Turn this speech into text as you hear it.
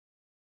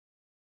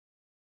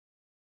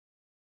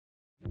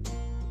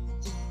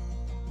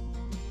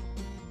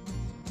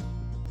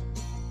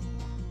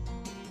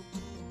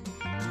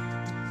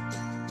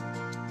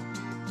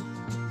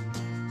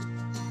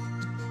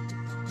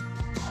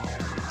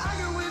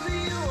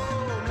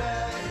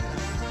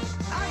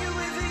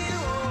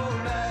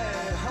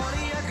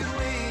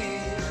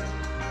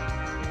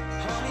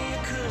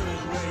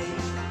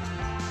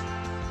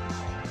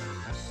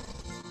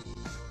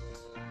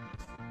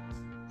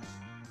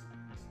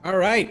All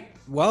right,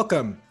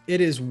 welcome.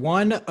 It is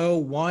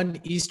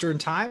 1:01 Eastern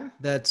Time.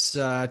 That's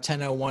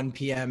 10:01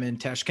 p.m. in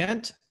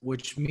Tashkent,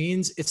 which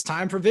means it's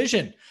time for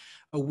Vision,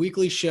 a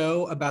weekly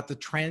show about the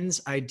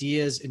trends,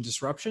 ideas, and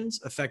disruptions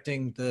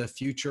affecting the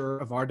future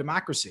of our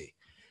democracy.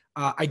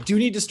 I do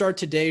need to start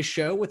today's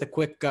show with a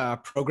quick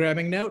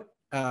programming note.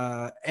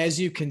 As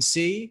you can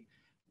see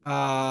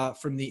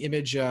from the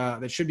image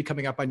that should be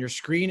coming up on your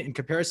screen, in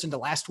comparison to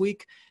last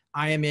week,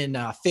 I am in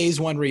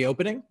phase one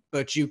reopening,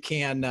 but you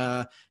can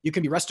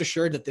be rest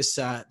assured that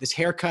this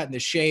haircut and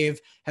this shave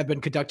have been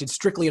conducted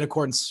strictly in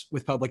accordance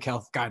with public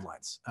health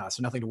guidelines.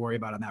 So nothing to worry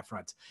about on that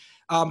front.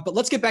 But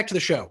let's get back to the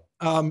show.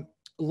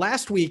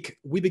 Last week,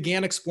 we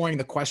began exploring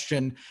the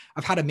question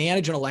of how to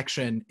manage an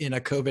election in a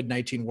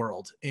COVID-19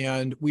 world.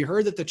 And we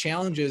heard that the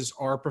challenges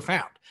are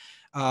profound.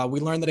 We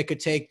learned that it could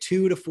take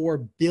 $2 to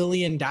 $4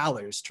 billion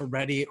to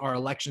ready our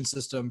election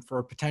system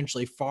for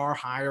potentially far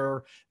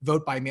higher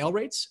vote by mail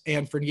rates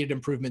and for needed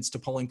improvements to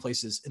polling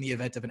places in the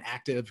event of an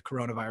active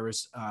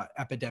coronavirus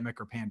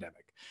epidemic or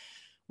pandemic.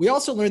 We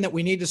also learned that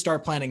we need to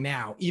start planning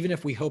now, even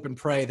if we hope and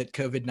pray that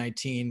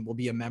COVID-19 will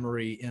be a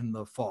memory in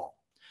the fall.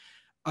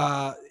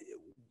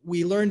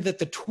 We learned that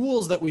the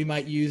tools that we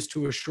might use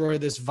to assure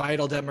this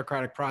vital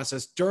democratic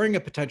process during a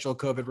potential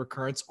COVID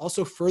recurrence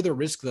also further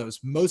risk those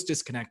most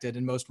disconnected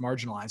and most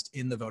marginalized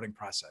in the voting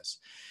process.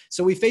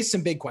 So we face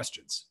some big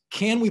questions.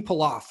 Can we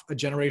pull off a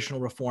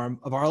generational reform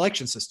of our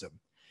election system?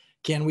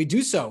 Can we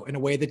do so in a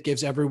way that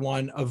gives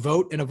everyone a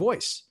vote and a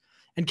voice?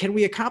 And can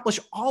we accomplish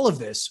all of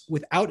this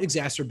without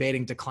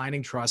exacerbating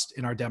declining trust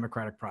in our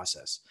democratic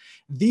process?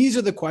 These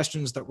are the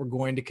questions that we're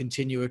going to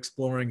continue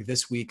exploring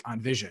this week on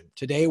Vision.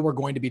 Today, we're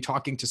going to be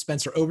talking to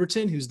Spencer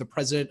Overton, who's the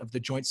president of the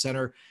Joint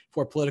Center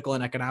for Political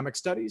and Economic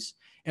Studies,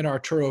 and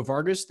Arturo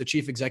Vargas, the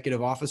chief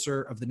executive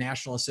officer of the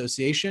National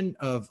Association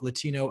of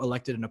Latino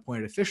Elected and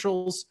Appointed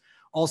Officials,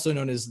 also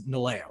known as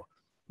NALEO.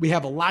 We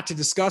have a lot to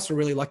discuss. We're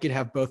really lucky to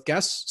have both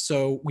guests.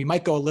 So we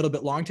might go a little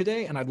bit long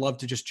today, and I'd love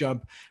to just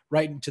jump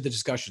right into the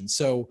discussion.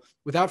 So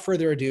without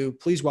further ado,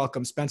 please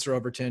welcome Spencer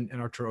Overton and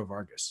Arturo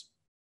Vargas.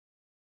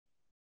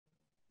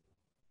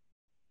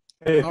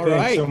 Hey, all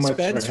right, so much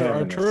Spencer,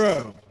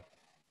 Arturo.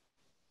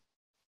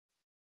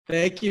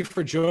 Thank you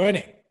for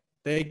joining.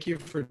 Thank you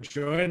for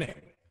joining.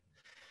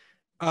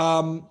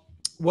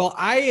 Well,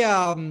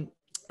 I'm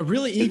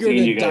really eager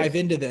to dive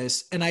into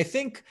this. And I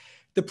think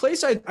the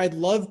place I'd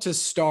love to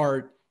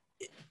start,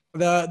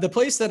 the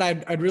place that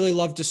I'd really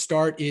love to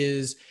start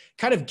is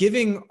kind of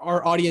giving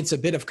our audience a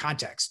bit of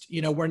context.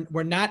 You know,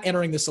 we're not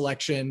entering this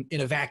election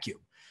in a vacuum.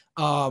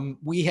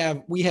 We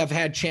have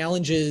had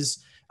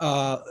challenges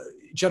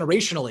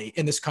generationally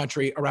in this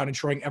country around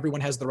ensuring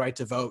everyone has the right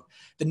to vote.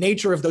 The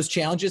nature of those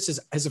challenges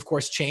has of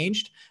course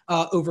changed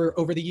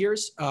over the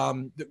years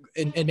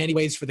in many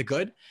ways for the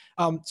good.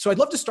 So I'd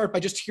love to start by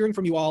just hearing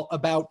from you all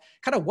about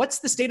kind of what's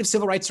the state of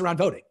civil rights around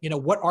voting? You know,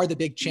 what are the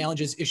big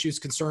challenges, issues,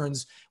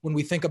 concerns when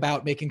we think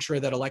about making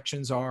sure that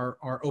elections are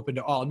open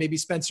to all? And maybe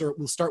Spencer,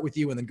 we'll start with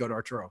you and then go to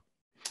Arturo.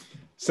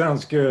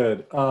 Sounds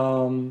good.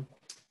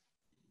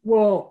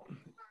 Well,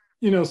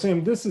 you know,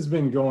 Sam, this has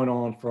been going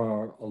on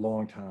for a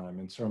long time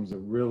in terms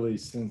of really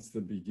since the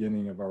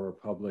beginning of our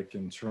republic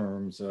in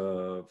terms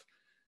of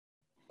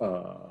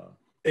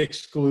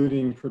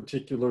excluding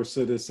particular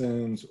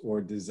citizens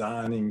or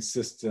designing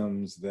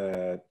systems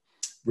that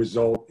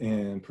result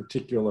in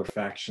particular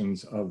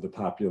factions of the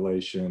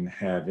population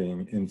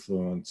having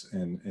influence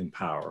and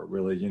power,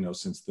 really, you know,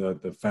 since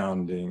the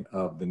founding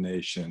of the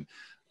nation.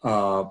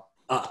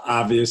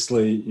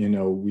 Obviously, you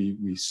know,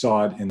 we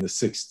saw it in the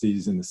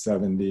 60s and the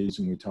 70s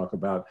when we talk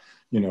about,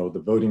 you know,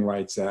 the Voting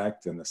Rights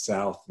Act in the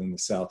South and the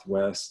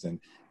Southwest and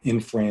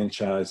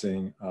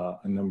enfranchising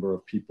a number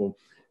of people.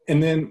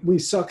 And then we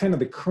saw kind of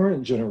the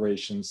current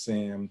generation,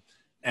 Sam,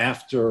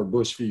 after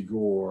Bush v.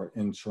 Gore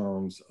in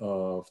terms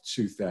of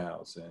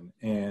 2000.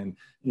 And,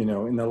 you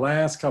know, in the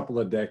last couple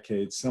of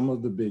decades, some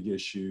of the big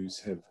issues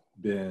have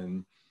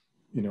been,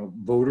 you know,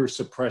 voter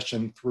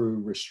suppression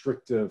through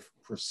restrictive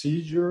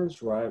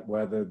procedures, right?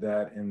 Whether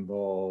that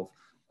involve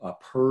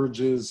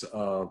purges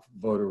of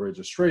voter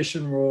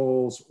registration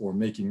rolls or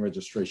making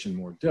registration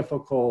more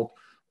difficult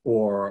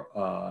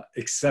or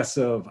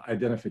excessive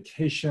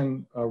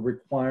identification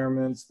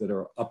requirements that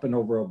are up and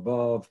over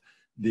above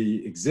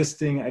the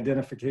existing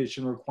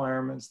identification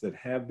requirements that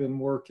have been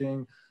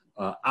working,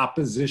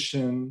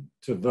 opposition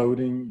to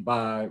voting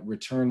by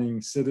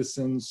returning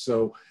citizens.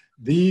 So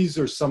these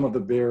are some of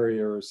the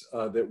barriers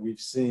that we've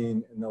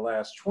seen in the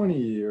last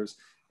 20 years.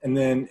 And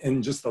then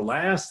in just the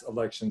last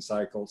election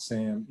cycle,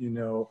 Sam, you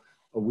know,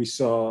 we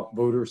saw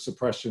voter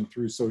suppression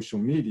through social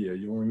media.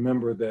 You'll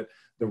remember that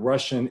the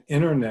Russian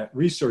Internet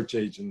Research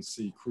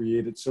Agency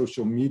created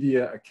social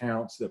media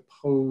accounts that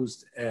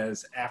posed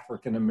as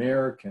African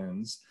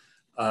Americans.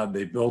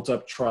 They built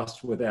up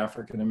trust with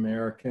African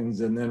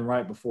Americans. And then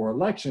right before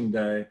Election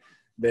Day,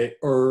 they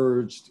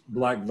urged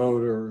Black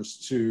voters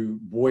to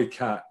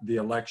boycott the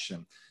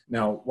election.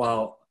 Now,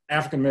 while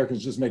African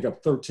Americans just make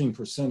up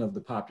 13% of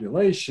the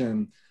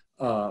population,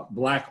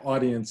 Black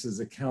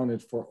audiences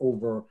accounted for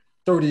over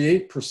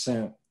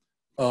 38%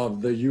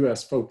 of the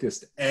US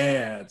focused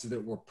ads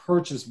that were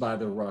purchased by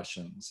the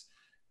Russians,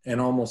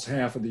 and almost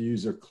half of the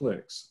user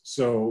clicks.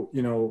 So,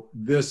 you know,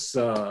 this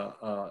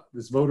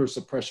voter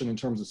suppression in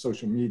terms of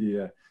social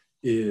media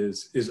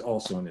is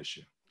also an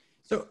issue.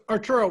 So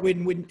Arturo,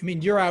 when I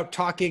mean you're out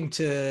talking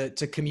to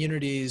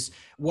communities,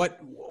 what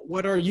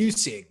are you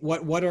seeing?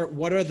 What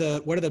are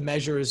the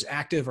measures,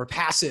 active or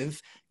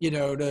passive, you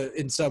know,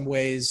 in some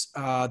ways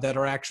that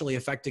are actually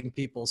affecting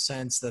people's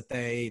sense that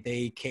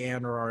they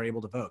can or are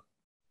able to vote?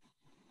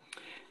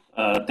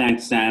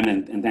 Thanks, Sam,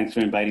 and thanks for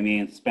inviting me.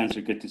 And Spencer,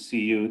 good to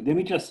see you. Let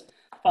me just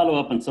follow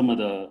up on some of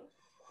the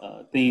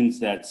themes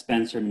that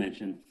Spencer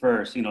mentioned.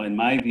 First, you know, in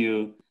my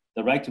view,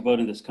 the right to vote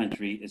in this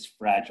country is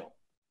fragile.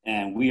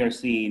 And we are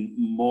seeing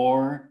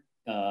more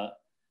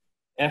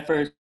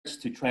efforts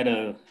to try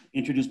to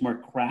introduce more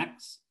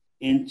cracks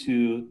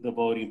into the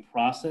voting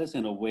process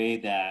in a way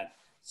that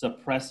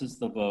suppresses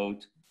the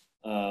vote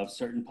of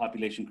certain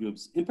population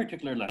groups, in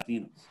particular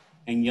Latinos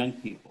and young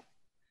people.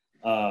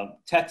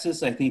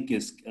 Texas, I think,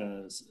 is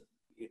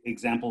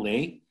example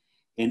A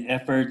in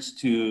efforts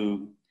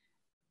to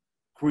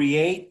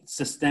create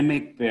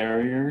systemic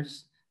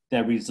barriers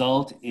that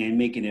result in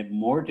making it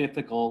more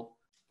difficult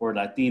for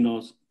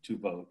Latinos to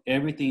vote.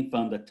 Everything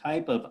from the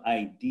type of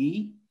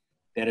ID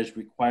that is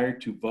required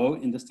to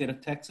vote in the state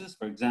of Texas.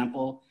 For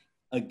example,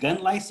 a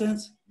gun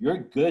license, you're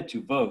good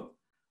to vote.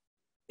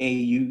 A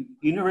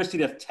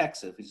University of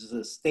Texas, which is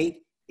a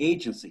state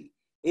agency,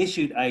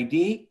 issued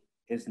ID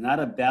is not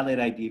a valid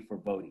ID for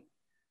voting.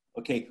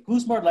 Okay,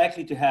 who's more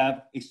likely to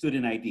have a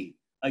student ID?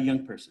 A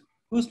young person.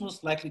 Who's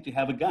most likely to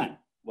have a gun?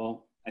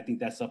 Well, I think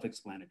that's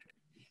self-explanatory.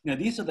 Now,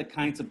 these are the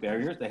kinds of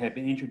barriers that have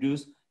been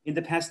introduced in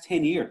the past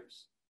 10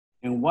 years.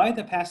 And why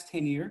the past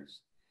 10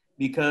 years?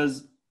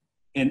 Because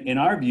in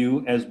our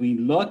view, as we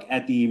look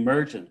at the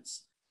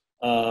emergence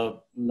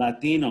of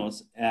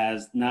Latinos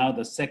as now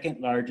the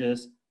second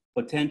largest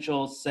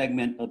potential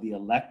segment of the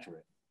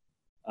electorate,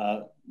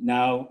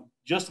 now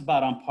just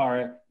about on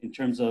par in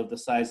terms of the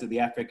size of the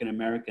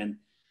African-American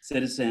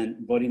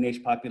citizen voting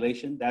age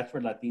population, that's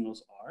where Latinos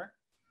are,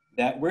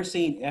 that we're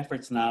seeing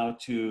efforts now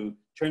to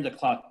turn the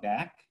clock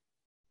back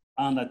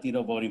on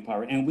Latino voting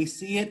power. And we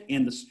see it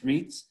in the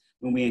streets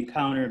when we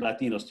encounter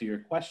Latinos, to your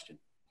question.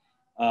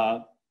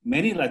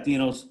 Many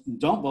Latinos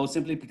don't vote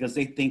simply because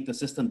they think the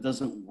system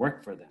doesn't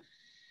work for them.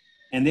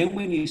 And then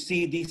when you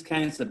see these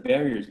kinds of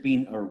barriers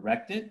being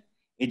erected,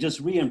 it just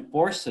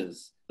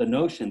reinforces the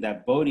notion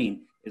that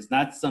voting is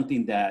not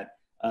something that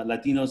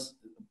Latinos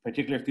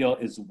particularly feel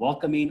is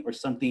welcoming or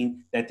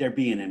something that they're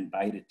being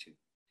invited to.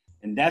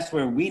 And that's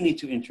where we need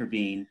to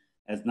intervene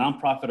as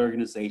nonprofit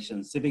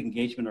organizations, civic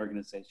engagement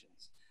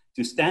organizations,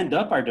 to stand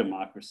up our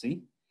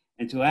democracy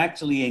and to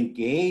actually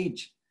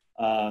engage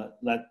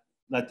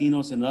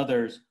Latinos and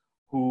others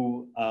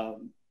who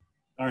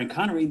are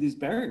encountering these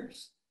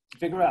barriers to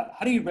figure out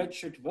how do you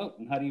register to vote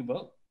and how do you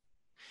vote?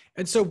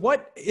 And so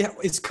what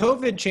is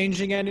COVID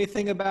changing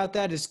anything about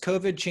that? Is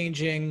COVID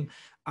changing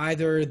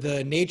either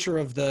the nature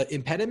of the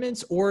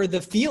impediments or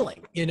the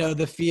feeling, you know,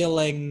 the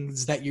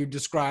feelings that you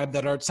described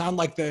that sound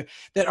like that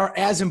are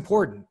as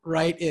important,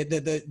 right?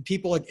 The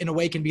people in a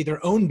way can be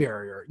their own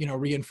barrier, you know,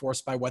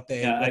 reinforced by what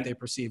they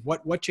perceive.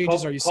 What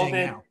changes are you seeing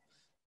now?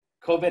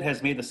 COVID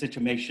has made the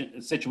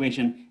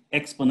situation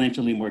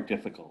exponentially more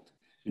difficult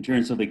in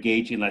terms of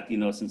engaging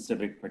Latinos in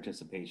civic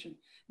participation.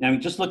 Now,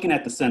 just looking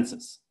at the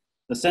census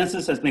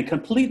has been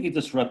completely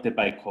disrupted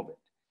by COVID.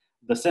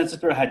 The Census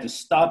Bureau had to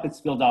stop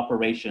its field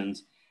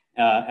operations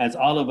as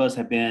all of us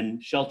have been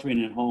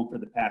sheltering at home for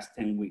the past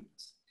 10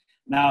 weeks.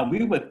 Now,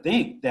 we would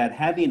think that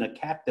having a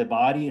captive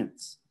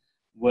audience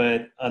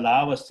would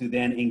allow us to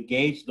then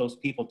engage those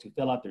people to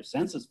fill out their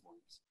census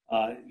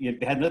forms. You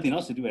had nothing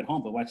else to do at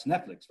home but watch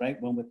Netflix, right?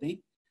 One would think.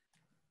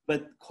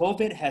 But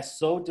COVID has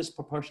so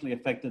disproportionately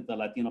affected the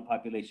Latino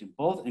population,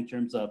 both in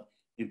terms of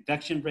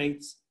infection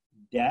rates,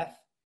 death,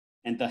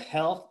 and the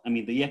health,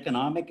 the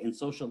economic and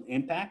social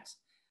impacts,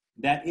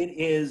 that it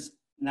is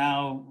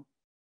now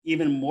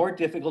even more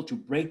difficult to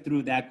break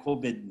through that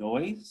COVID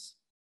noise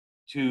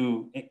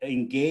to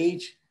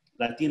engage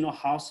Latino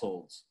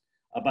households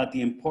about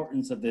the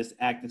importance of this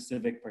active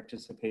civic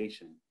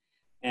participation.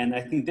 And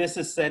I think this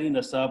is setting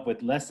us up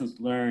with lessons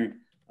learned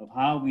of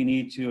how we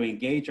need to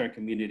engage our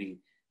community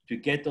to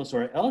get those who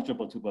are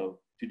eligible to vote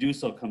to do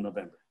so come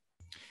November.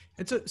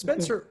 And so,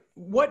 Spencer,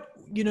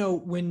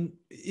 when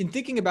in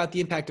thinking about the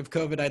impact of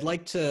COVID, I'd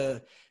like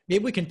to,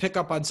 maybe we can pick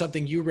up on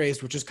something you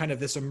raised, which is kind of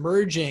this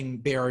emerging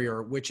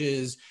barrier, which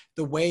is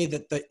the way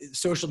that the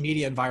social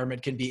media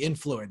environment can be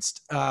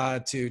influenced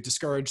to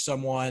discourage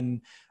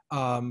someone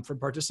from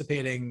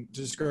participating,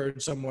 to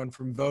discourage someone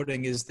from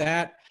voting. Is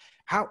that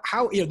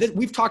how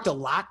we've talked a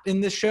lot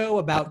in this show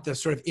about the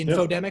sort of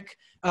infodemic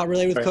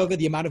related with COVID,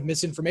 the amount of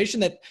misinformation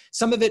that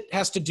some of it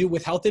has to do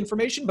with health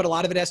information, but a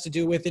lot of it has to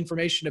do with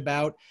information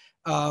about,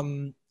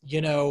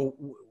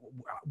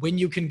 when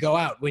you can go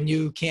out, when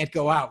you can't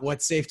go out,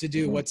 what's safe to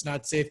do, what's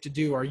not safe to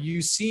do. Are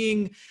you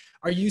seeing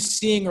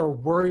or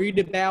worried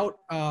about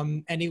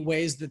any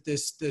ways that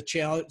the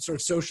challenge, sort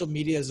of social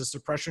media as a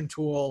suppression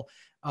tool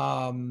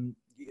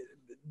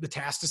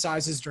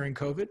metastasizes during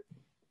COVID?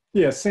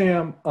 Yeah,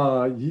 Sam,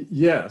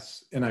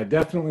 yes. And I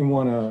definitely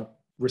want to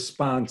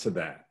respond to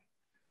that.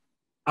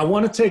 I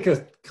want to take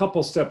a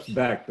couple steps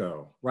back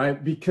though,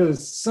 right?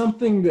 Because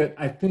something that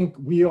I think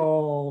we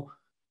all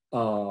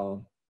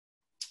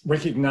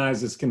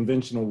recognize as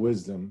conventional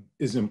wisdom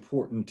is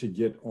important to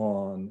get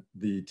on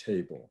the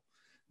table.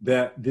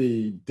 That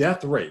the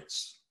death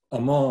rates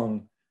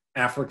among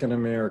African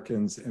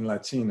Americans and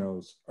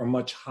Latinos are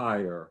much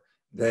higher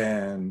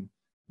than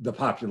the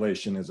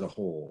population as a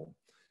whole.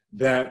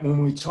 That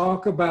when we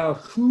talk about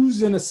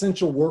who's an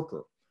essential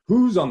worker,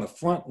 who's on the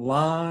front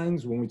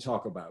lines, when we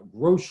talk about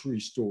grocery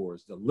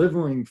stores,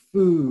 delivering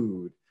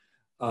food,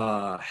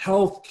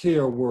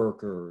 healthcare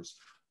workers,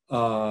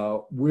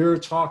 we're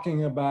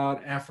talking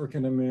about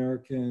African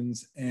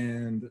Americans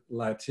and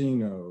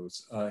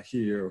Latinos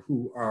here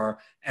who are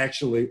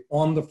actually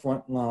on the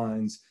front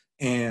lines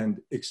and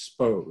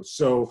exposed.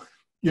 So,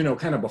 you know,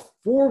 kind of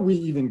before we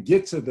even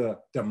get to the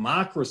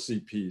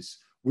democracy piece,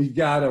 we've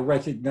got to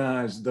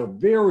recognize the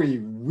very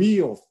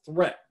real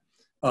threat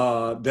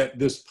that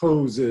this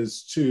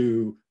poses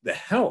to the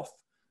health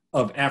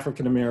of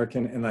African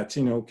American and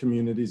Latino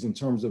communities in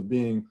terms of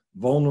being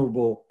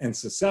vulnerable and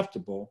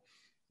susceptible.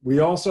 We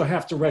also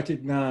have to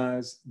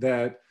recognize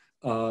that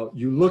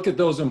you look at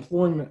those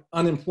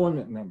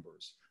unemployment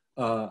numbers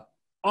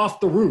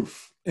off the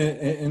roof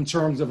in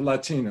terms of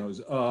Latinos.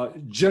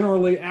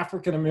 Generally,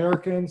 African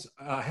Americans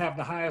have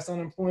the highest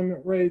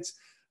unemployment rates.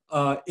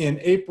 In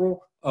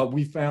April,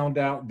 we found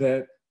out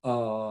that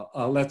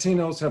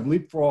Latinos have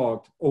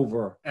leapfrogged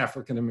over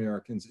African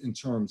Americans in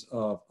terms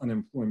of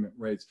unemployment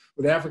rates.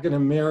 With African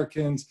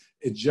Americans,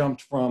 it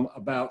jumped from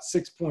about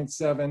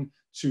 6.7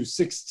 to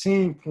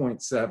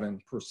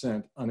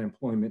 16.7%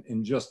 unemployment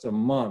in just a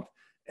month.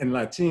 And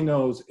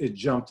Latinos, it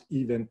jumped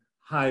even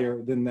higher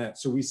than that.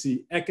 So we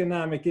see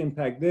economic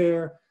impact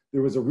there.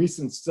 There was a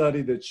recent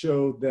study that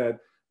showed that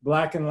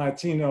Black and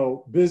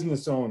Latino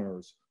business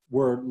owners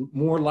were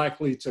more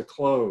likely to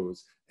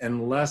close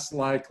and less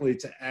likely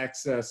to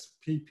access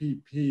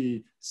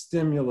PPP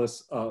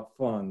stimulus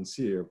funds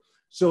here.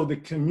 So the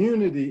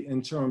community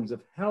in terms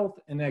of health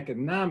and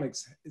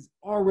economics has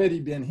already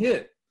been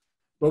hit.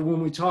 But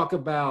when we talk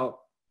about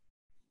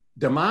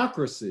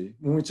democracy,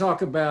 when we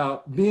talk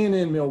about being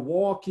in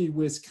Milwaukee,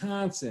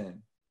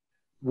 Wisconsin,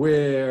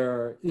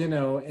 where, you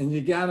know, and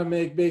you got to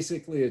make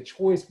basically a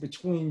choice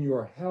between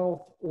your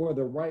health or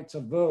the right to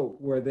vote,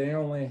 where they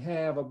only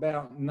have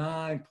about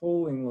 9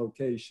 polling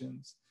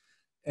locations.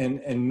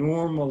 And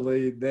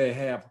normally they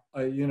have,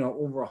 you know,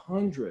 over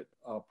 100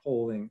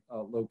 polling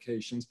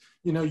locations.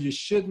 You know, you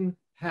shouldn't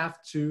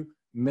have to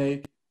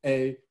make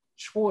a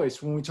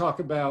choice. When we talk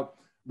about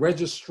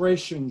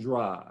registration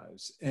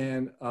drives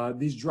and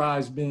these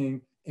drives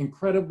being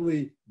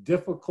incredibly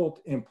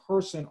difficult in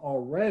person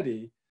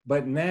already,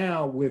 but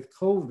now with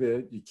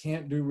COVID, you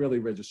can't do really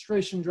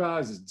registration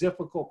drives. It's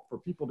difficult for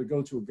people to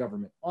go to a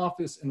government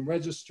office and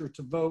register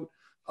to vote.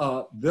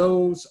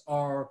 Those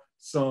are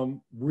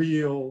some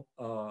real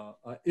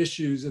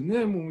issues. And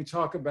then when we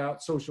talk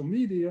about social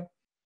media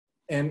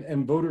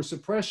and voter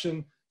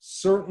suppression,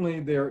 certainly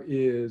there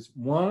is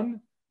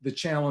one, the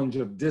challenge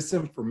of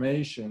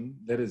disinformation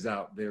that is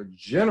out there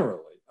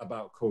generally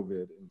about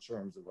COVID in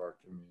terms of our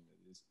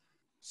communities.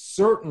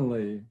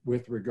 Certainly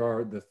with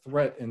regard the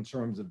threat in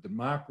terms of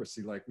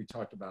democracy, like we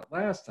talked about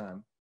last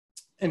time.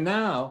 And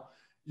now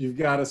you've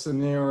got a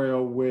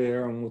scenario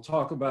where, and we'll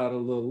talk about it a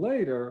little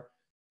later,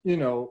 you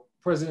know,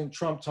 President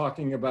Trump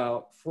talking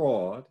about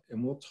fraud,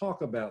 and we'll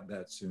talk about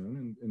that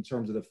soon in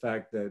terms of the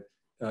fact that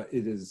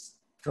it is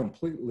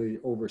completely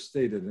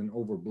overstated and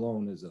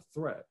overblown as a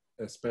threat,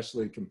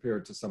 especially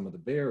compared to some of the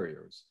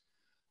barriers.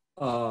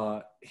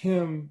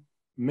 Him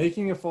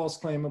making a false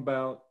claim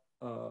about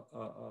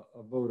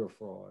a voter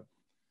fraud.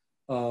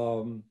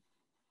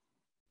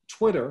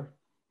 Twitter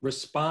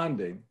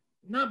responding,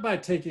 not by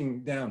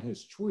taking down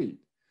his tweet,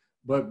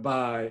 but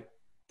by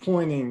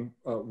pointing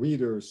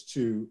readers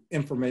to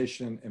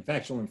information and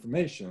factual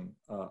information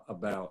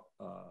about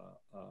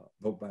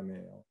vote by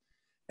mail.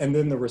 And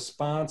then the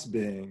response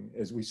being,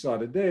 as we saw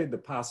today, the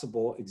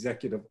possible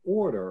executive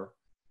order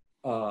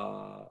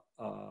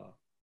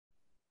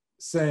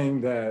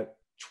saying that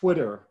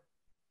Twitter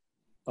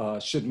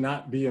should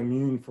not be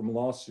immune from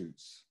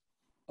lawsuits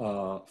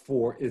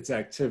for its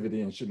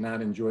activity and should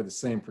not enjoy the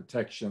same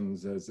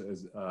protections as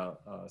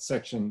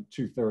Section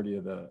 230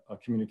 of the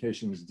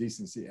Communications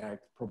Decency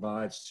Act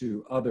provides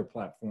to other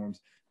platforms,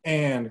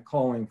 and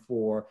calling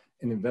for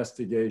an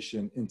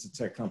investigation into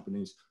tech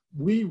companies.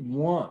 We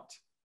want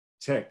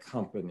tech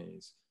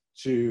companies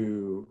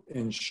to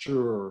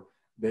ensure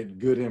that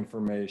good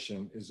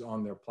information is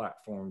on their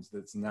platforms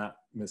that's not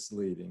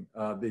misleading.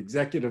 The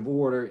executive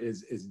order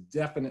is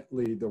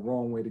definitely the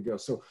wrong way to go.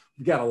 So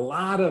we've got a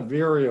lot of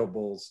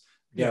variables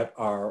that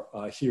are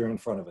here in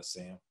front of us,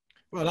 Sam.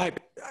 Well,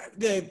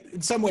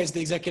 in some ways,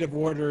 the executive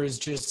order is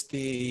just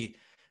the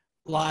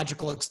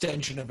logical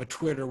extension of a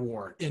Twitter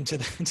war into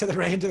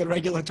the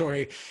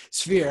regulatory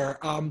sphere.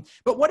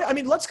 But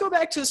let's go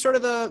back to sort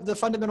of the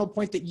fundamental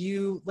point that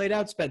you laid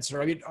out,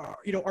 Spencer.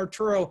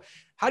 Arturo,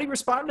 how do you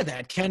respond to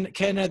that?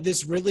 Can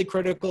this really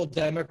critical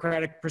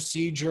democratic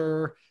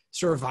procedure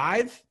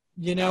survive,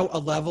 a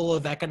level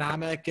of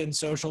economic and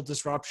social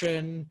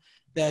disruption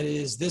that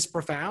is this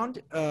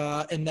profound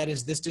and that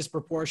is this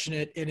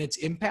disproportionate in its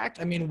impact?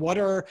 What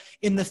are,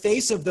 in the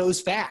face of those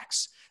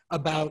facts,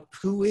 about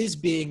who is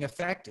being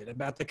affected,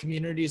 about the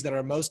communities that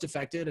are most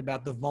affected,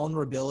 about the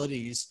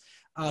vulnerabilities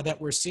that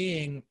we're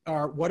seeing,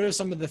 what are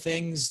some of the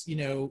things,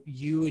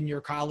 you and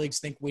your colleagues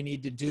think we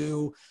need to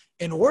do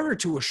in order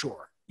to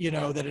assure,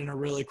 that in a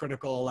really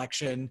critical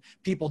election,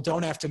 people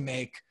don't have to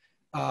make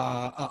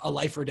a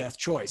life or death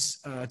choice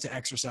to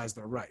exercise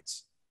their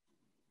rights?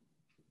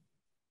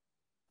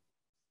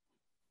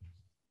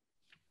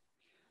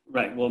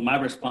 Right. Well,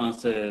 my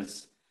response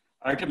is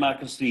our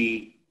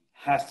democracy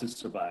has to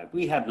survive.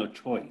 We have no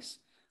choice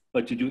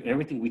but to do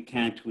everything we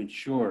can to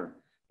ensure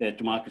that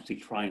democracy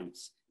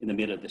triumphs in the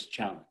middle of this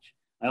challenge.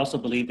 I also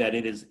believe that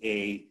it is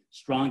a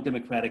strong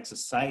democratic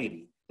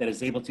society that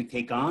is able to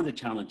take on the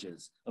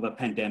challenges of a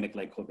pandemic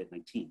like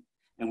COVID-19.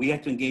 And we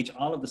have to engage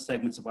all of the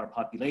segments of our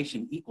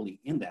population equally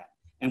in that.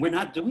 And we're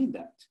not doing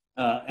that.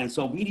 And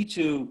so we need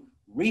to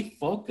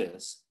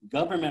refocus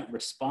government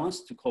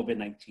response to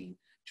COVID-19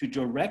 to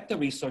direct the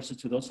resources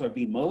to those who are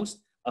being most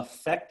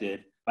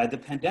affected by the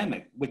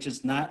pandemic, which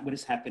is not what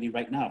is happening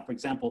right now. For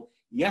example,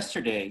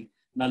 yesterday,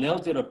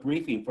 Nalel did a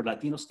briefing for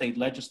Latino state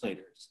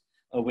legislators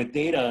with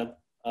data,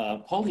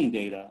 polling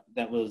data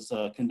that was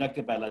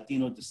conducted by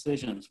Latino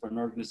Decisions for an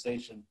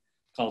organization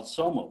called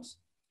Somos.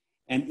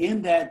 And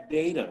in that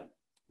data,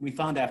 we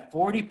found that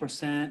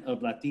 40% of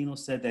Latinos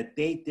said that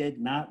they did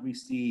not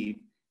receive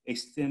a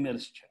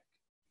stimulus check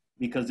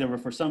because they were,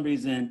 for some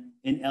reason,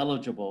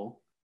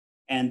 ineligible.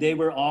 And they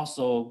were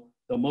also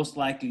the most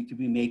likely to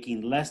be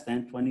making less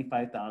than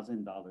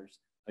 $25,000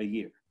 a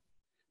year.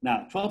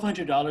 Now,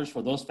 $1,200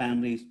 for those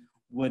families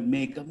would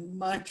make a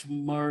much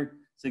more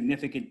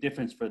significant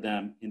difference for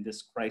them in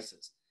this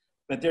crisis,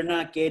 but they're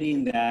not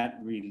getting that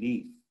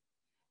relief.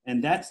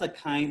 And that's the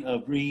kind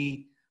of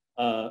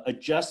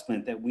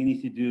adjustment that we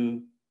need to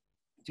do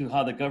to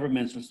how the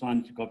government's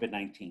responding to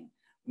COVID-19.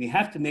 We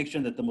have to make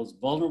sure that the most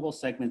vulnerable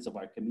segments of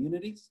our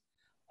communities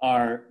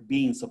are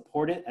being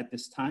supported at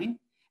this time.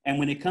 And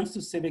when it comes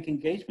to civic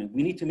engagement,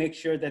 we need to make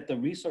sure that the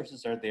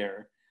resources are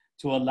there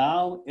to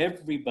allow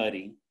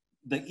everybody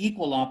the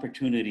equal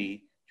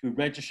opportunity to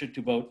register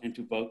to vote and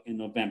to vote in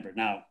November.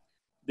 Now,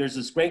 there's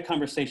this great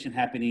conversation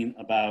happening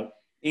about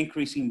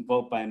increasing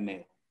vote by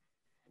mail.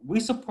 We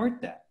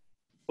support that,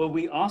 but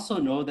we also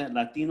know that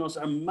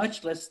Latinos are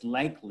much less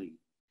likely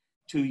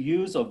to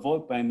use a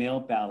vote by mail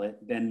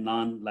ballot than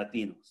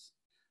non-Latinos.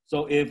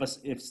 So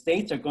if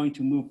states are going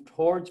to move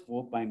towards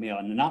vote by mail,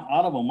 and not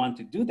all of them want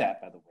to do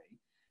that, by the way,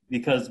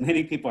 because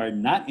many people are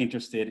not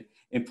interested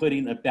in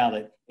putting a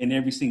ballot in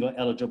every single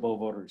eligible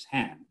voter's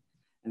hand.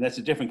 And that's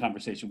a different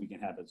conversation we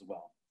can have as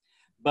well.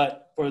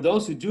 But for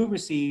those who do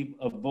receive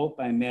a vote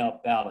by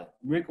mail ballot,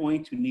 we're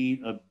going to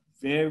need a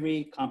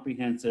very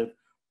comprehensive,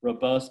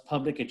 robust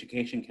public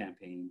education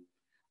campaign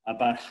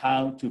about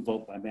how to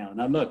vote by mail.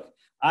 Now look,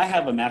 I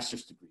have a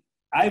master's degree.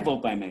 I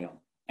vote by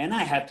mail, and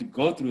I have to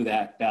go through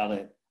that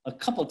ballot a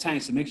couple of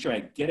times to make sure I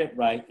get it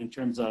right in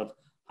terms of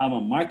how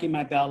I'm marking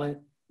my ballot,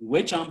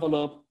 which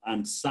envelope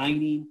I'm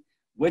signing,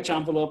 which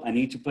envelope I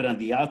need to put on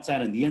the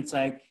outside and the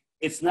inside.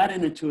 It's not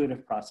an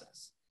intuitive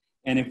process.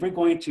 And if we're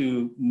going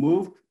to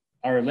move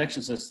our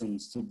election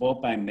systems to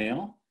vote by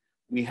mail,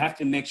 we have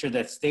to make sure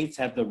that states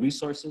have the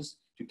resources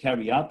to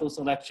carry out those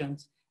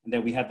elections and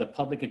that we have the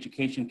public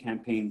education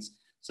campaigns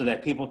so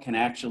that people can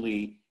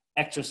actually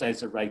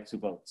exercise their right to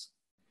vote.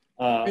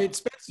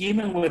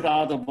 Even with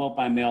all the vote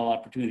by mail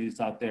opportunities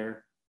out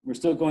there, we're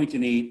still going to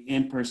need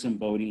in-person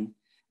voting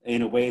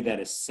in a way that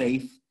is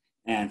safe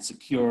and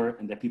secure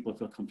and that people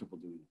feel comfortable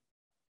doing it.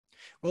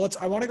 Well,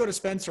 I want to go to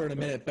Spencer in a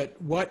minute, but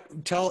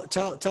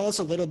tell us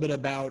a little bit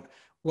about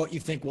what you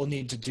think we'll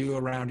need to do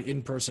around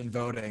in-person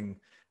voting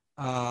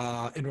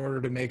in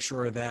order to make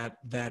sure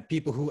that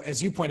people who,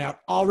 as you point out,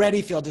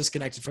 already feel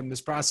disconnected from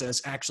this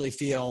process actually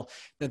feel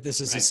that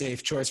this is a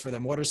safe choice for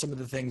them. What are some of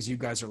the things you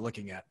guys are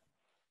looking at?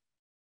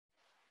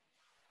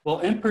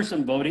 Well,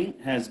 in-person voting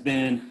has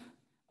been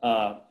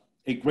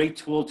a great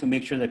tool to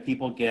make sure that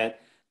people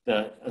get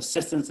the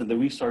assistance and the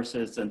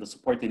resources and the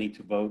support they need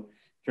to vote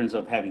in terms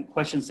of having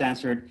questions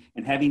answered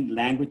and having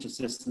language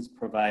assistance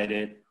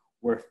provided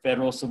where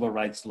federal civil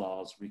rights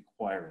laws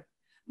require it.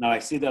 Now, I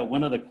see that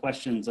one of the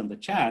questions on the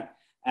chat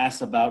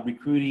asks about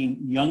recruiting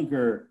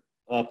younger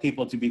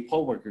people to be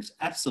poll workers.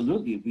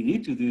 Absolutely, we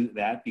need to do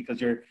that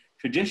because your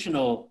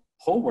traditional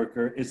poll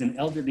worker is an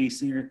elderly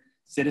senior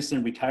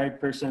citizen, retired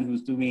person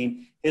who's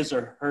doing his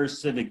or her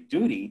civic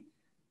duty,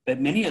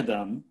 but many of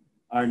them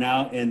are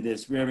now in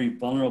this very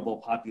vulnerable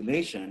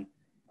population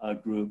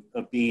group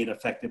of being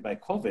affected by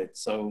COVID.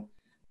 So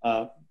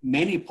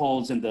many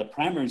polls in the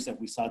primaries that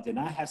we saw did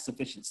not have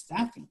sufficient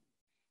staffing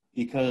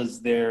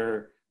because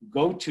their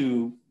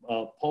go-to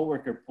poll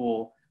worker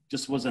pool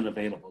just wasn't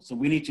available. So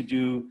we need to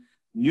do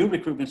new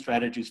recruitment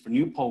strategies for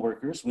new poll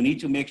workers. We need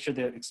to make sure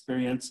their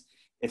experience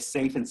is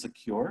safe and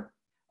secure,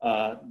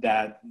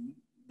 that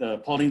the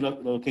polling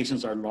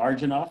locations are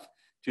large enough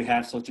to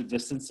have social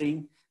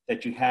distancing,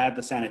 that you have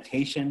the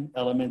sanitation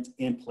elements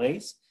in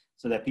place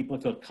so that people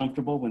feel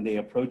comfortable when they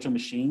approach a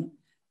machine,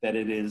 that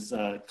it is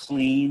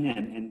clean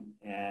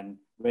and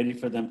ready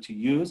for them to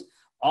use.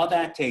 All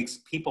that takes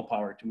people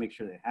power to make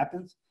sure that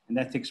happens, and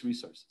that takes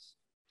resources.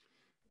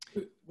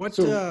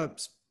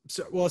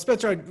 Well,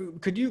 Spencer,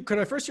 could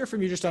I first hear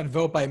from you just on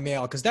vote by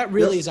mail? Because that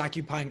really is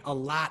occupying a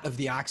lot of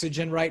the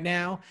oxygen right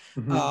now.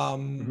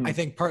 I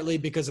think partly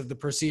because of the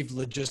perceived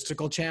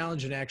logistical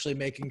challenge and actually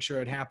making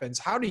sure it happens.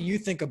 How do you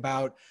think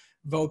about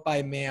vote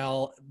by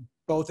mail,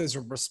 both as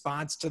a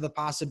response to the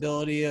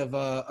possibility of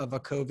a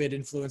COVID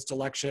influenced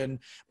election,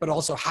 but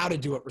also how to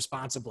do it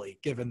responsibly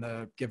given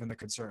the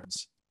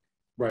concerns?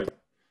 Right.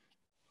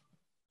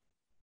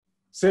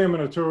 Sam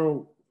and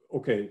Arturo,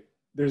 okay,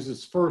 there's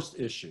this first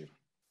issue,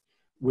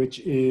 which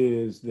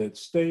is that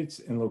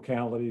states and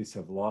localities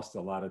have lost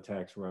a lot of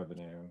tax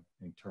revenue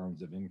in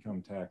terms of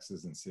income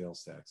taxes and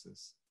sales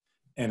taxes.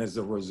 And as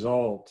a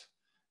result,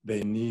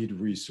 they need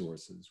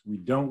resources. We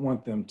don't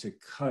want them to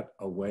cut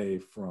away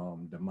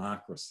from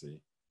democracy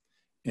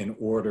in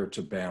order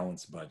to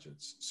balance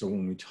budgets. So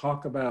when we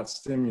talk about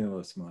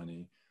stimulus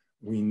money,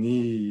 we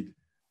need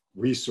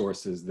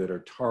resources that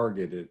are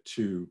targeted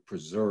to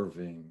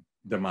preserving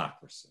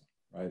democracy,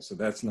 right? So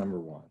that's number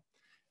one.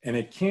 And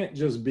it can't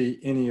just be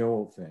any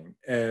old thing.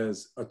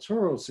 As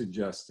Arturo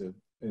suggested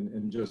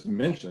and just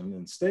mentioned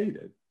and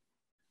stated,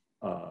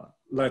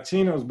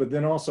 Latinos, but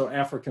then also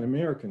African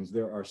Americans,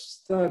 there are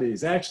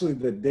studies, actually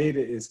the data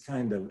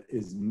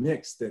is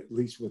mixed, at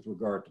least with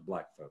regard to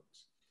Black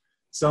folks.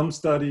 Some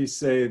studies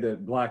say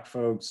that Black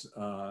folks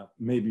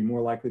may be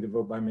more likely to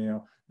vote by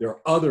mail. There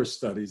are other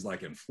studies,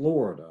 like in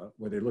Florida,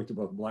 where they looked at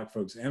both Black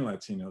folks and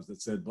Latinos,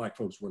 that said Black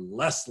folks were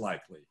less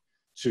likely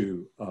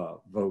to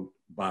vote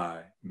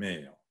by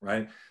mail,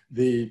 right?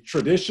 The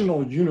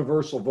traditional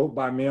universal vote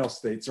by mail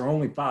states are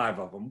only 5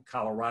 of them: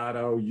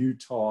 Colorado,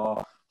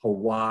 Utah,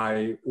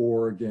 Hawaii,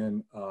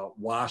 Oregon,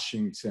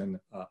 Washington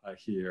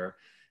here.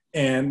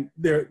 And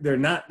there are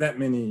not that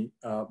many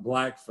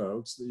Black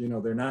folks. You know,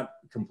 they're not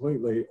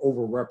completely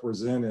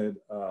overrepresented.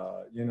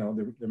 You know,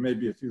 there may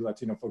be a few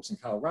Latino folks in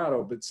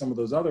Colorado, but some of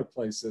those other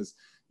places,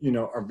 you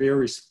know, are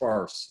very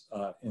sparse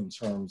in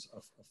terms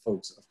of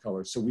folks of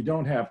color. So we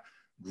don't have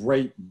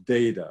great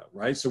data,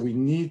 right? So we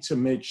need to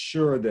make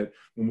sure that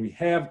when we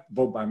have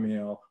vote by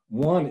mail,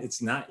 one, it's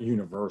not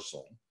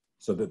universal,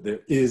 so that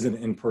there is an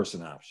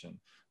in-person option.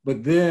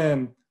 But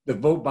then the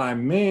vote by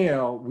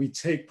mail, we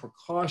take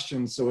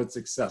precautions so it's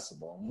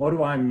accessible. And what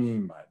do I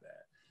mean by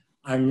that?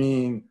 I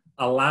mean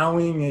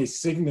allowing a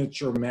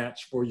signature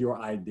match for your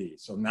ID.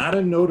 So not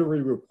a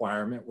notary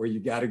requirement where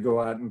you got to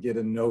go out and get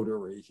a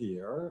notary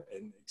here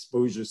and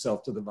expose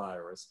yourself to the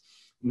virus.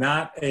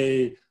 Not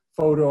a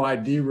photo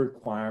ID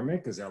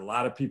requirement, because there are a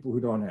lot of people who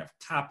don't have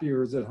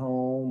copiers at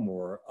home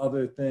or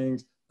other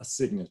things. A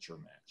signature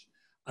match.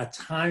 A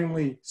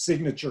timely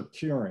signature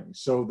curing,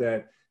 so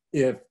that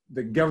if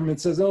the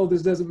government says, oh,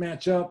 this doesn't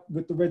match up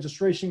with the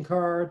registration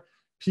card,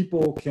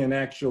 people can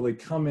actually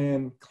come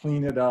in,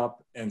 clean it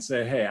up, and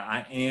say, hey,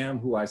 I am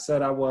who I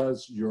said I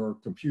was. Your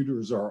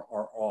computers are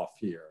off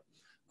here.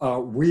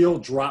 Real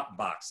drop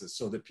boxes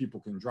so that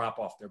people can drop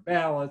off their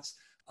ballots,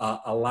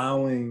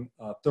 allowing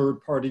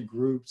third-party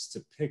groups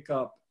to pick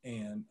up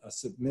and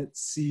submit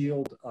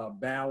sealed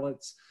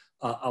ballots,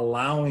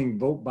 allowing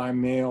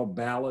vote-by-mail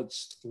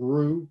ballots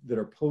through that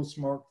are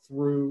postmarked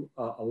through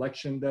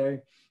Election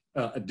Day.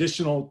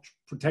 Additional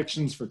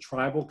protections for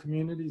tribal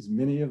communities.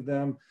 Many of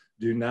them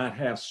do not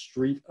have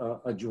street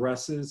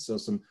addresses, so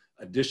some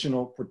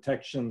additional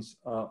protections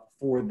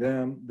for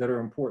them that are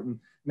important.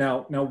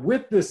 Now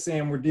with this,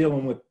 Sam, we're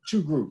dealing with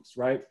 2 groups,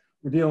 right?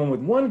 We're dealing with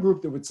one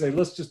group that would say,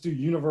 let's just do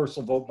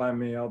universal vote by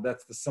mail.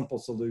 That's the simple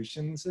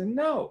solution. And say,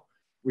 no,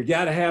 we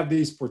got to have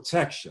these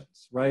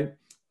protections, right?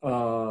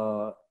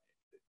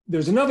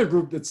 There's another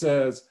group that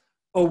says,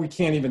 oh, we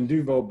can't even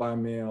do vote by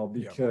mail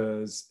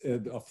because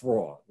of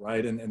fraud,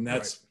 right? And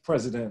that's right.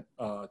 President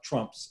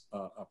Trump's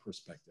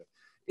perspective.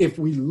 If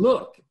we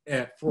look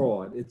at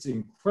fraud, it's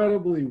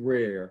incredibly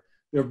rare.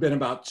 There have been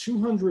about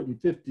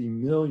 250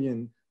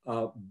 million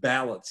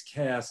ballots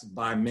cast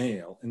by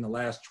mail in the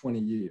last 20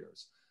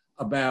 years.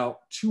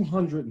 About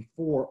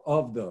 204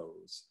 of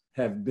those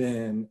have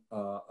been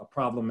a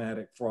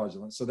problematic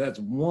fraudulent. So that's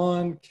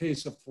one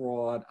case of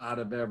fraud out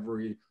of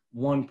every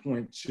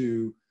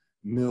 1.2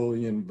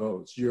 million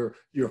votes. You're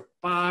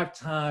 5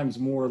 times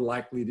more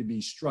likely to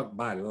be struck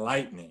by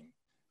lightning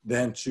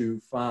than to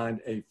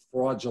find a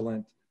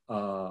fraudulent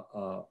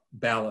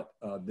ballot.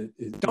 That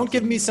is, don't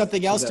give me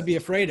something else to be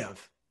afraid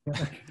of.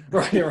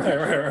 right.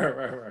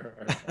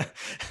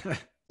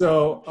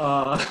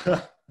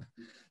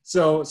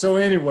 So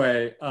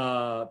anyway,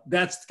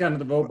 that's kind of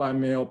the vote by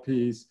mail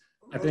piece.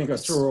 I think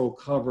Arturo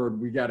covered,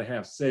 we got to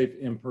have safe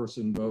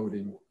in-person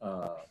voting,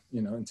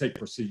 and take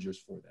procedures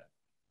for that.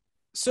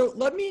 So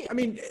I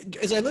mean,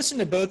 as I listen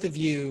to both of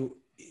you,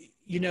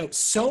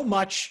 so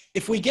much,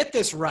 if we get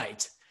this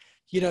right,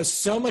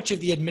 so much of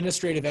the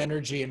administrative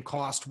energy and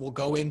cost will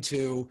go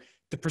into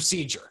the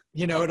procedure.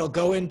 It'll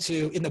go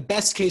into, in the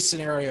best case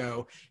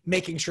scenario,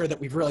 making sure that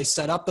we've really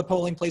set up the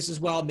polling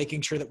places well,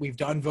 making sure that we've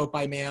done vote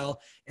by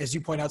mail, as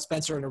you point out,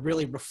 Spencer, in a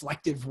really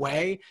reflective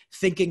way,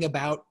 thinking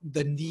about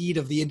the need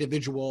of the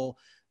individual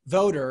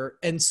voter.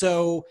 And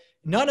so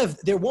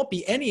there won't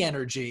be any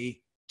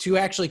energy to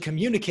actually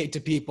communicate to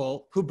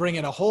people who bring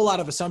in a whole lot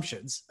of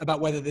assumptions about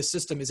whether this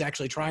system is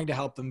actually trying to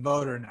help them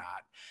vote or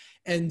not.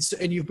 And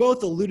you've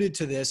both alluded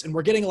to this, and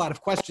we're getting a lot of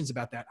questions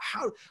about that.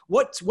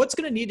 What's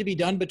going to need to be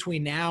done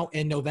between now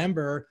and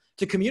November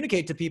to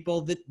communicate to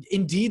people that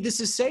indeed this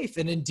is safe,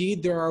 and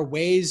indeed there are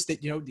ways that,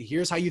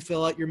 here's how you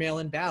fill out your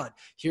mail-in ballot.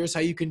 Here's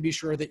how you can be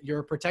sure that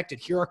you're protected.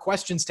 Here are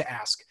questions to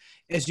ask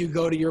as you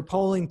go to your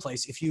polling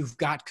place if you've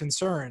got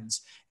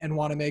concerns and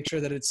want to make sure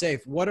that it's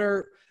safe.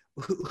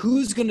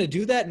 Who's going to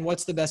do that, and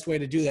what's the best way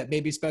to do that?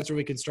 Maybe, Spencer,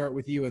 we can start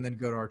with you and then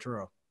go to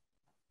Arturo.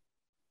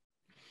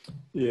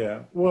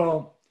 Yeah,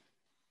 well,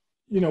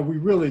 we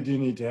really do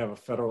need to have a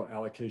federal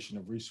allocation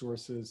of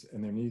resources,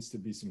 and there needs to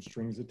be some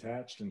strings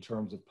attached in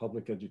terms of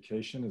public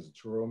education, as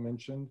Arturo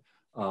mentioned,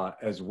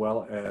 as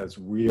well as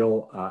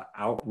real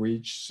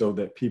outreach so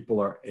that people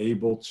are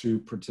able to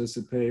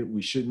participate.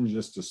 We shouldn't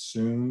just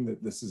assume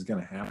that this is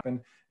going to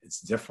happen.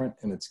 It's different,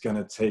 and it's going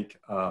to take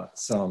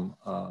some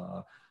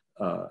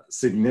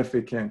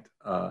significant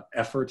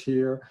effort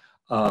here.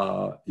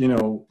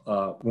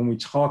 When we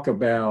talk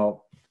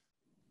about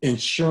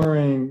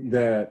ensuring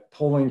that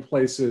polling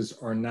places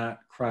are not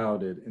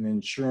crowded and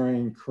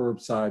ensuring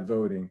curbside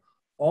voting,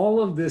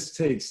 all of this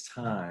takes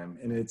time,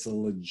 and it's a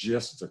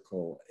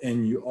logistical.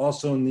 And you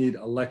also need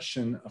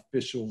election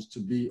officials to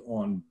be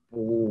on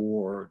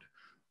board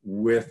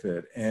with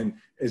it. And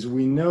as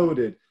we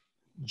noted,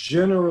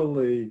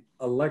 generally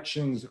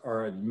elections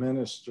are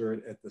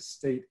administered at the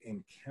state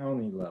and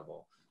county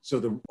level. So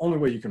the only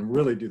way you can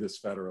really do this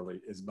federally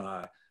is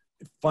by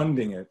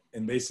funding it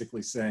and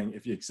basically saying,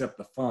 if you accept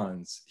the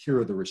funds, here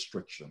are the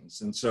restrictions.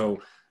 And so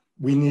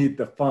we need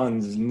the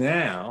funds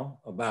now,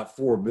 about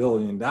 $4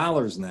 billion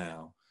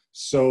now,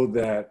 so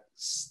that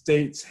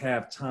states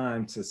have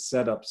time to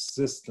set up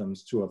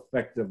systems to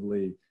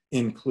effectively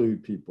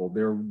include people.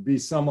 There will be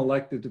some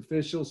elected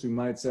officials who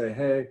might say,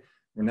 hey,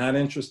 we're not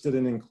interested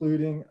in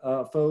including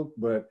folk,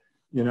 but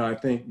I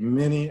think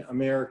many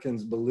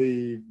Americans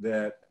believe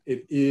that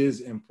it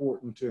is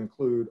important to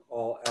include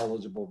all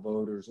eligible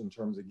voters in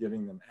terms of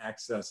giving them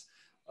access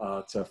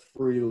to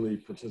freely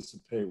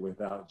participate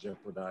without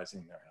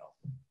jeopardizing their health.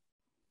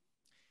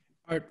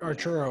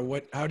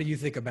 Arturo, how do you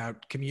think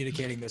about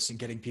communicating this and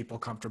getting people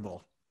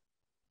comfortable?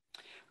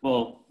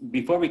 Well,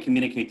 before we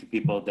communicate to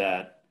people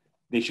that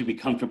they should be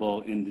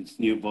comfortable in these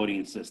new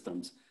voting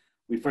systems,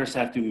 we first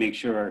have to make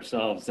sure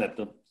ourselves that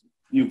the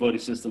new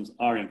voting systems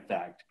are in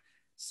fact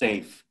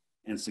safe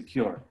and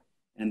secure.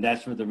 And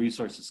that's where the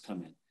resources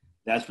come in.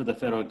 That's where the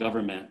federal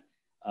government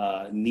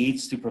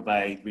needs to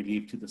provide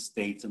relief to the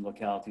states and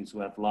localities who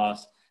have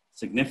lost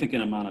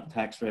significant amount of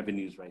tax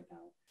revenues right now,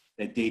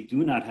 that they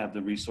do not have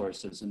the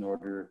resources in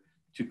order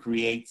to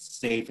create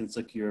safe and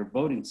secure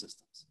voting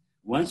systems.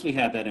 Once we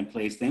have that in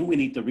place, then we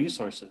need the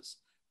resources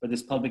for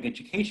this public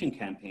education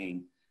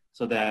campaign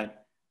so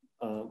that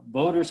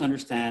voters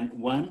understand,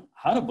 one,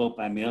 how to vote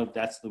by mail if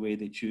that's the way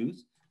they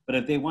choose, but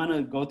if they want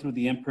to go through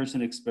the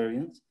in-person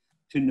experience,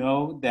 to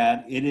know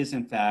that it is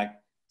in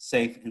fact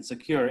safe and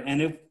secure.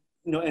 And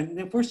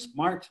if we're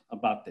smart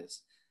about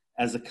this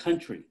as a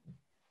country,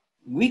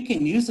 we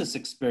can use this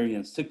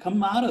experience to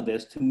come out of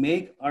this to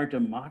make our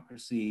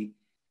democracy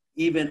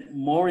even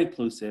more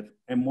inclusive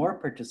and more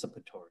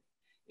participatory.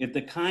 If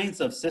the kinds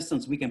of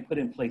systems we can put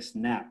in place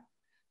now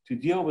to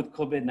deal with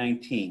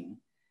COVID-19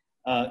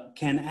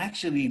 can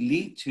actually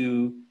lead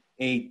to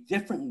a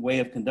different way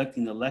of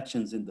conducting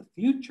elections in the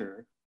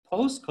future,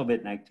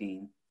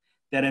 post-COVID-19,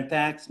 that in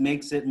fact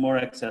makes it more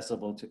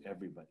accessible to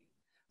everybody.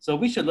 So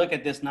we should look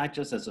at this not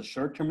just as a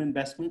short-term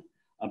investment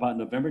about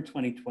November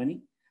 2020,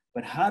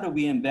 but how do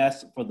we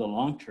invest for the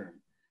long term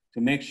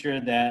to make sure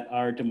that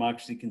our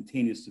democracy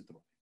continues to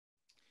thrive?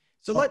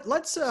 So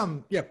let's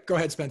go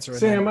ahead, Spencer.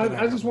 Sam,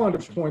 I just wanted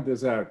to point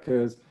this out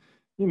because,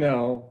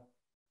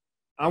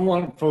 I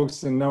want folks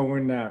to know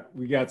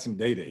we got some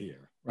data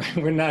here, right?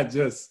 We're not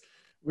just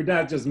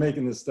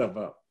making this stuff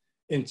up.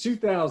 In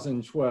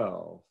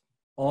 2012,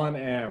 on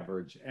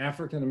average,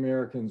 African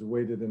Americans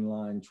waited in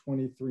line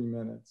 23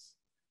 minutes,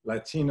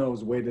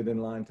 Latinos waited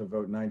in line to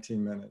vote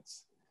 19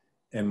 minutes,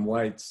 and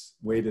whites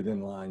waited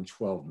in line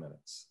 12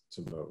 minutes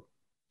to vote.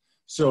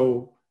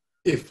 So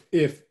if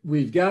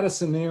we've got a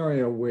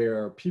scenario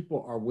where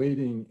people are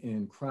waiting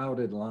in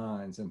crowded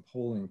lines in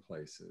polling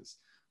places,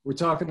 we're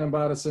talking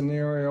about a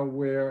scenario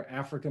where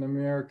African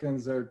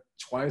Americans are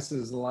twice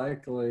as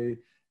likely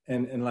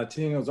and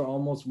Latinos are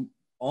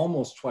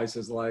almost twice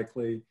as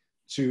likely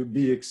to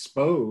be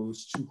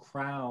exposed to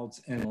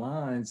crowds and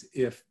lines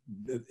if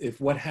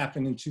what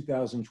happened in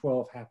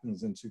 2012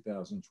 happens in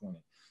 2020.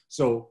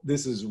 So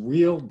this is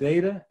real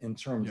data in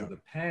terms of the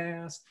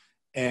past,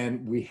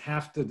 and we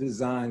have to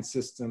design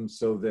systems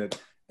so that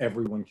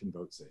everyone can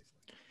vote safely.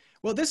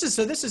 Well, this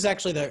is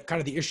actually the kind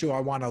of the issue I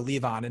want to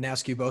leave on and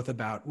ask you both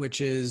about,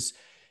 which is,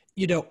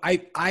 we talked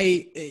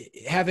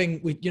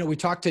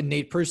to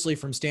Nate Pursley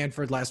from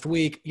Stanford last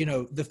week.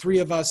 The three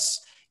of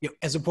us,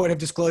 as a point of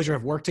disclosure,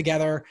 have worked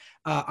together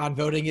on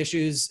voting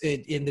issues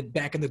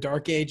back in the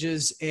dark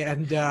ages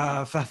and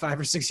 5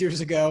 or 6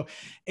 years ago.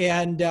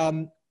 And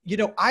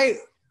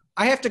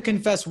I have to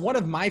confess, one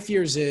of my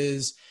fears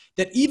is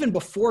that even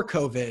before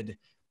COVID,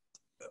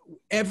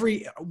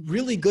 every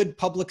really good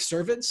public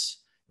servants,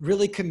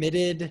 really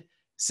committed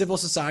civil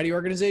society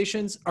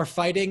organizations are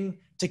fighting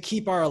to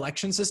keep our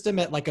election system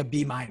at like a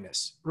B-,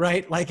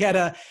 right? Like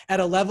at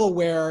a level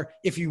where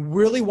if you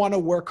really want to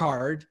work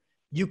hard,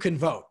 you can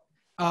vote.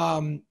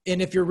 And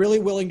if you're really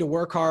willing to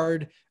work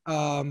hard,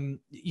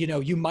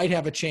 you might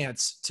have a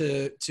chance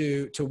to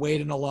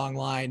wait in a long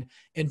line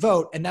and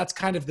vote. And that's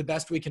kind of the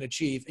best we can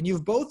achieve. And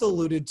you've both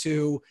alluded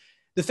to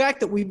the fact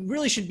that we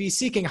really should be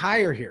seeking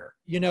higher here.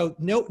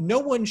 No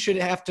one should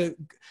have to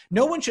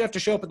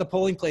show up at the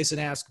polling place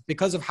and ask,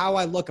 because of how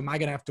I look, am I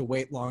going to have to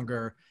wait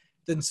longer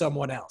than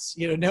someone else?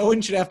 No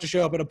one should have to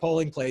show up at a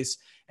polling place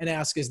and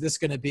ask, is this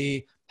going to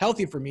be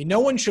healthy for me? No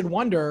one should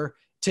wonder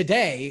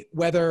today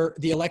whether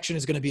the election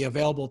is going to be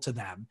available to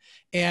them.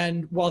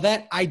 And while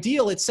that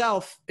ideal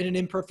itself in an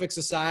imperfect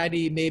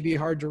society may be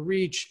hard to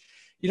reach,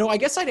 I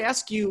guess I'd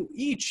ask you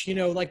each,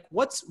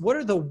 what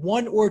are the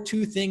one or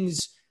two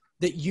things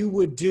that you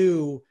would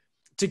do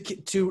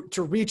to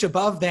reach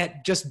above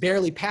that just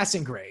barely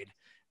passing grade,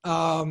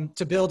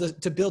 to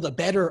build a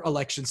better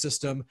election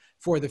system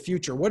for the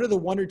future? What are the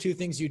one or two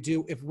things you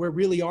do if we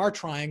really are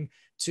trying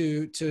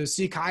to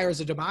seek higher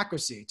as a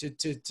democracy,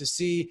 to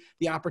see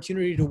the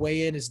opportunity to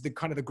weigh in as the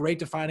kind of the great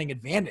defining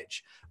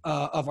advantage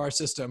of our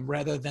system,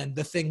 rather than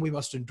the thing we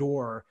must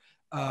endure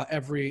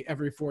every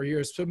 4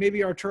 years? So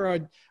maybe, Arturo,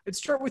 I'd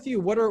start with you.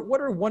 What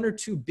are one or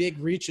two big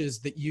reaches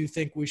that you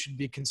think we should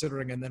be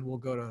considering, and then we'll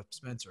go to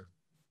Spencer.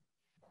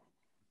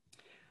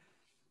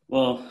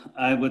 Well,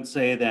 I would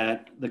say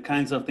that the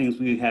kinds of things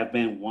we have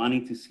been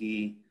wanting to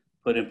see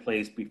put in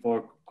place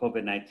before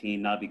COVID-19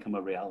 now become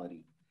a reality.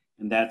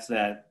 And that's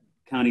that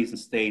counties and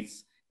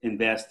states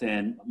invest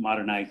in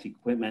modernized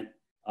equipment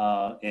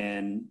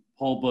and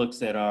poll books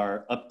that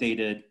are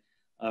updated,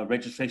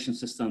 registration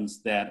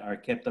systems that are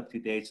kept up to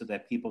date so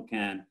that people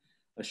can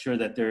assure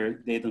that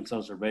they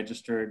themselves are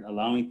registered,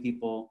 allowing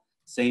people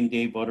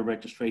same-day voter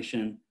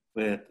registration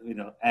with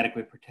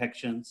adequate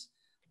protections,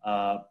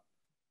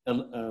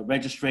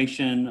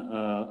 registration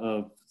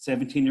of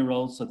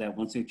 17-year-olds so that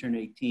once they turn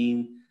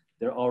 18,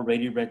 they're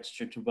already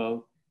registered to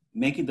vote,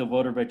 making the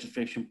voter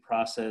registration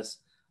process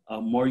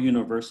more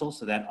universal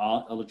so that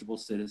all eligible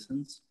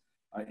citizens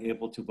are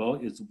able to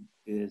vote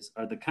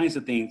are the kinds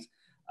of things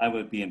I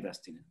would be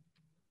investing in.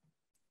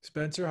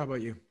 Spencer, how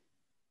about you?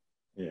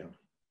 Yeah.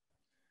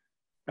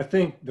 I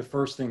think the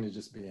first thing to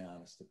just be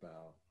honest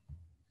about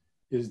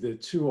is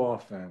that too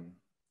often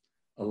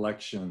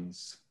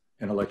elections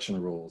and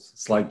election rules,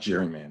 it's like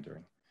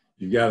gerrymandering.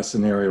 You've got a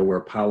scenario where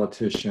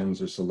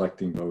politicians are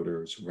selecting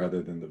voters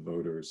rather than the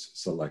voters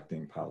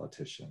selecting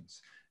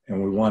politicians.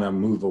 And we want to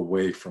move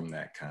away from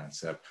that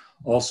concept.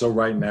 Also,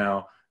 right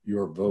now,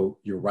 your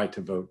right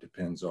to vote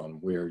depends on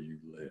where you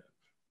live,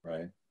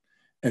 right?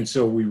 And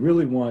so we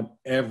really want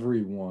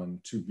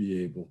everyone to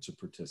be able to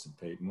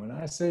participate. And when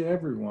I say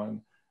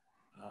everyone,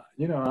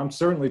 I'm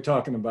certainly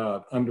talking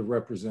about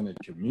underrepresented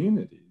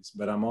communities,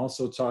 but I'm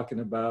also talking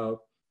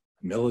about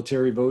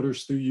military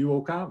voters through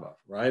UOCAVA,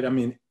 right? I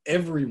mean,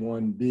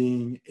 everyone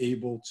being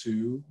able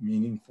to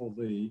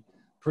meaningfully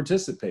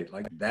participate,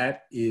 like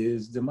that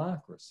is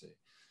democracy.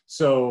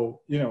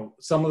 So,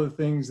 some of the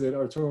things that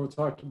Arturo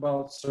talked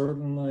about,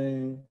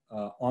 certainly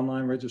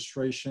online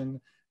registration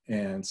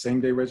and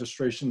same-day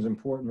registration is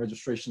important.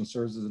 Registration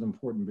serves as an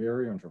important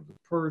barrier in terms of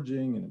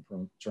purging and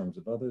in terms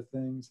of other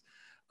things.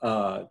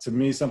 To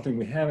me, something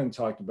we haven't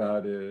talked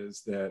about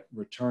is that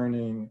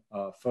returning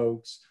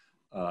folks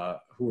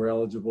who are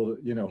eligible,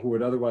 who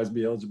would otherwise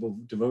be eligible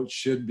to vote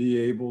should be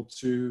able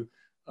to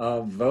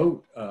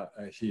vote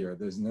here.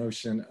 There's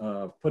notion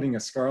of putting a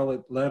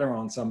scarlet letter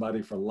on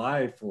somebody for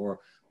life, or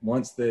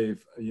once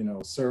they've,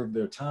 served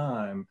their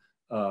time,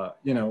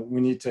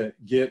 we need to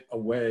get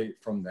away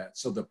from that.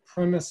 So the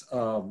premise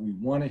of we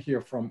want to hear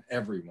from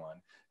everyone.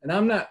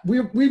 And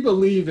we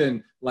believe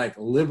in like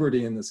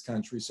liberty in this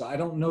country. So I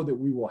don't know that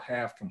we will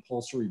have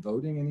compulsory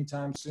voting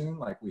anytime soon,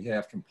 like we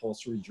have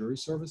compulsory jury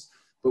service.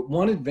 But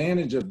one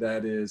advantage of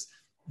that is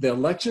the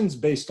election's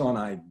based on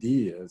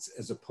ideas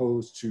as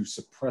opposed to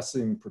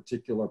suppressing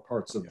particular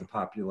parts of the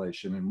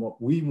population. And what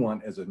we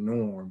want as a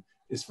norm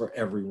is for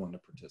everyone to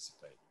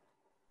participate.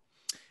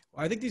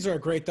 Well, I think these are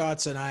great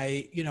thoughts. And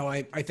I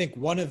think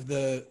one of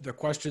the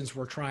questions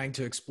we're trying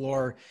to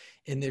explore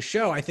in this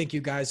show, I think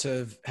you guys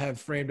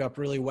have framed up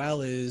really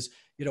well, is,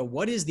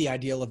 what is the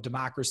ideal of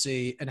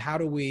democracy, and how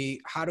do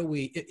we,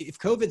 if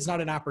COVID's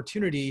not an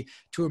opportunity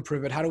to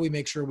improve it, how do we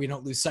make sure we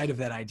don't lose sight of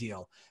that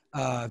ideal?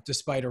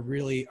 despite a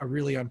really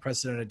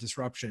unprecedented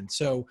disruption.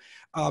 So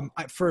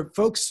for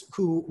folks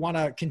who want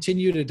to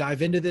continue to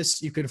dive into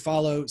this, you can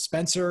follow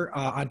Spencer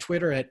on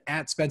Twitter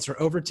at Spencer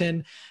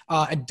Overton,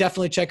 and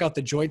definitely check out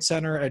the Joint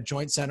Center at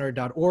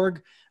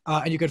jointcenter.org.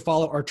 And you can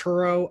follow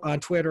Arturo on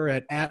Twitter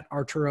at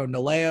Arturo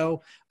Naleo.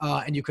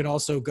 And you can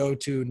also go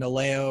to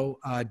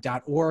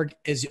naleo.org.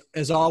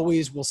 As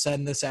always, we'll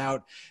send this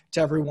out to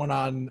everyone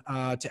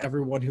to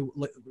everyone who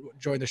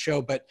joined the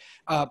show. But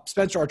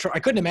Spencer, Arturo, I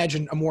couldn't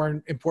imagine a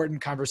more important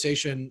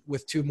conversation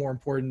with two more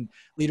important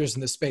leaders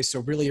in this space.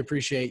 So really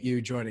appreciate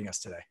you joining us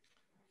today.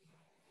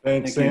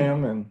 Thanks,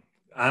 Sam, and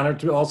honored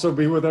to also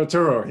be with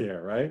Arturo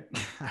here, right?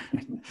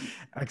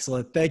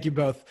 Excellent. Thank you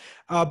both.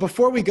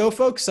 Before we go,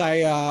 folks,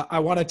 I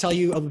want to tell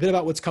you a bit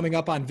about what's coming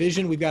up on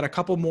Vision. We've got a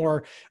couple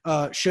more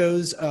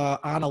shows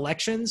on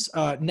elections.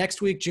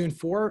 Next week, June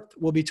 4th,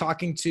 we'll be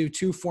talking to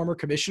two former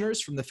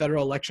commissioners from the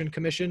Federal Election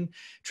Commission,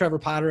 Trevor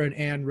Potter and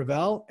Ann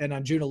Revelle. And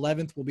on June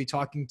 11th, we'll be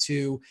talking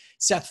to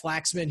Seth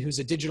Flaxman, who's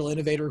a digital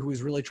innovator who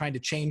is really trying to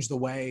change the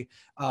way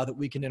that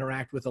we can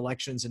interact with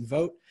elections and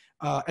vote.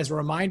 As a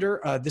reminder,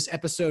 this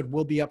episode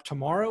will be up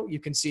tomorrow. You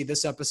can see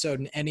this episode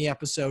and any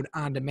episode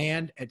on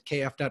demand at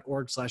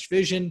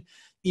kf.org/vision.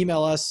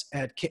 Email us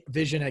at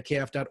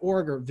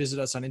vision@kf.org or visit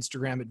us on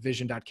Instagram at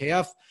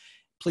vision.kf.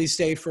 Please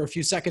stay for a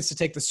few seconds to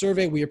take the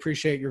survey. We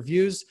appreciate your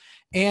views.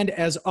 And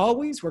as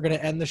always, we're going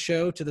to end the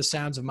show to the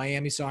sounds of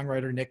Miami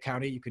songwriter Nick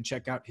County. You can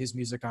check out his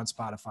music on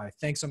Spotify.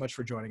 Thanks so much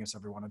for joining us,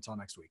 everyone. Until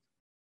next week.